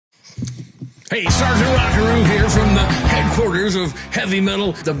Hey, Sergeant Rockeroo here from the headquarters of heavy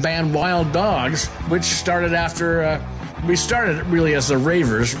metal, the band Wild Dogs, which started after, we started really as the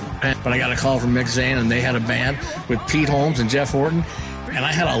Ravers, but I got a call from Mick Zane, and they had a band with Pete Holmes and Jeff Horton, and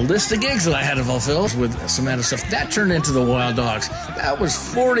I had a list of gigs that I had to fulfill with Samantha stuff. That turned into the Wild Dogs. That was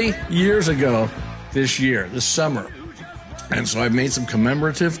 40 years ago this summer. And so I've made some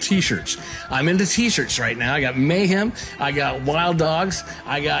commemorative t-shirts. I'm into t-shirts right now. I got Mayhem, I got Wild Dogs,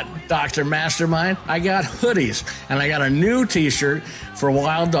 I got Dr. Mastermind, I got hoodies, and I got a new t-shirt for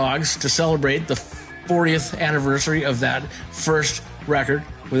Wild Dogs to celebrate the 40th anniversary of that first record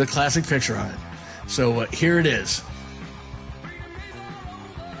with a classic picture on it. So here it is.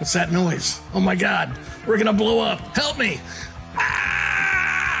 What's that noise? Oh my God, we're gonna blow up. Help me.